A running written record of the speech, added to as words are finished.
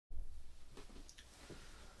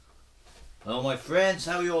Hello my friends,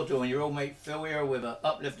 how are you all doing? Your old mate Phil here with an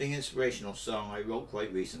uplifting inspirational song I wrote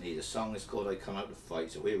quite recently. The song is called I Come Out to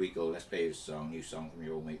Fight. So here we go, let's play this song, new song from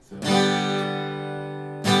your old mate Phil. When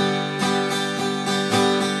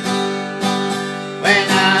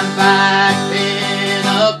I'm back in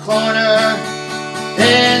a corner,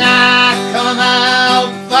 then I come out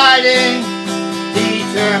fighting,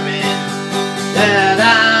 determined that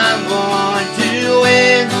I'm going to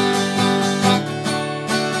win.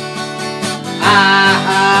 I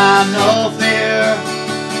have no fear,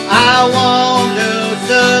 I won't lose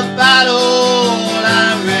the battle.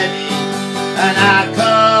 I'm ready and I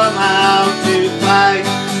come out to fight.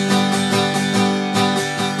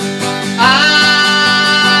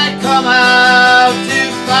 I come out to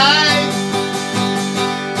fight.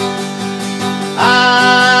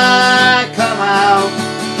 I come out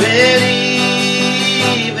believing.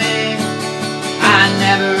 I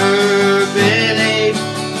never believed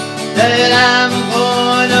that I'm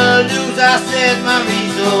gonna lose. I set my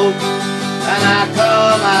resolve and I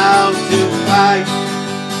come out to fight.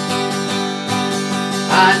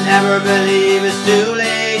 I never believe it's too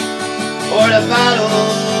late, or the battle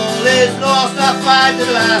is lost. I fight to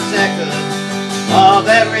the last second of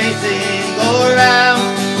every single round,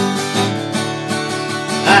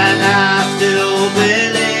 and I still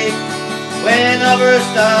believe. When others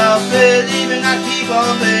stop believing, I keep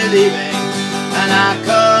on believing, and I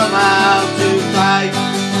come out to fight.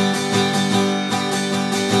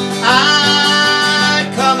 I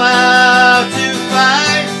come out to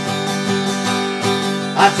fight.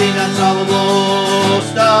 I've seen unsolvable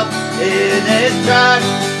stop in its tracks.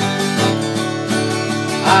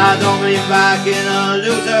 I don't believe back in a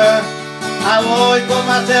loser. I always put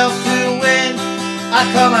myself to win. I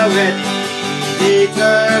come out ready,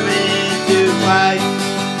 determined to fight.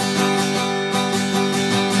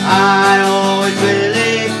 I always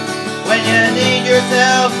believe when you need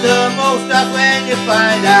yourself the most, that's when you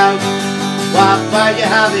find out what fight you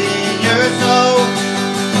have in your soul.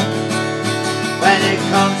 When it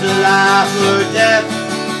comes to life or death,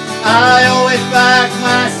 I always back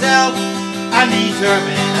myself. I'm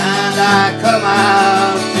determined and I come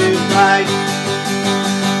out to fight.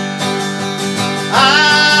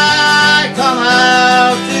 I come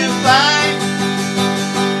out to fight.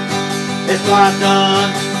 It's what I've done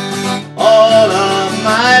all of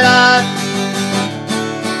my life.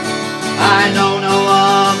 I know no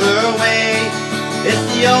other way. It's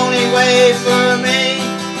the only way for me,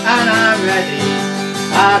 and I'm ready.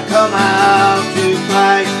 I come out to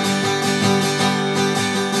fight.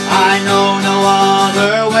 I know no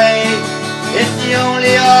other way. It's the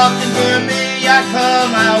only option for me. I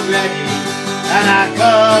come out ready, and I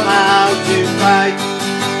come out to fight.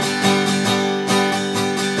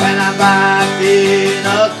 When I'm back in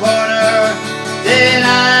a corner, then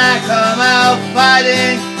I come out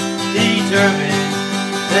fighting, determined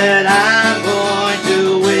that I'm going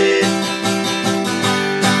to win.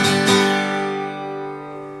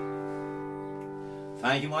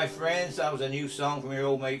 Thank you my friends, that was a new song from your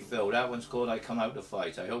old mate Phil. That one's called I Come Out to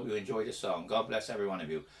Fight. I hope you enjoyed the song. God bless every one of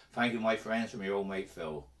you. Thank you my friends from your old mate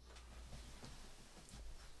Phil.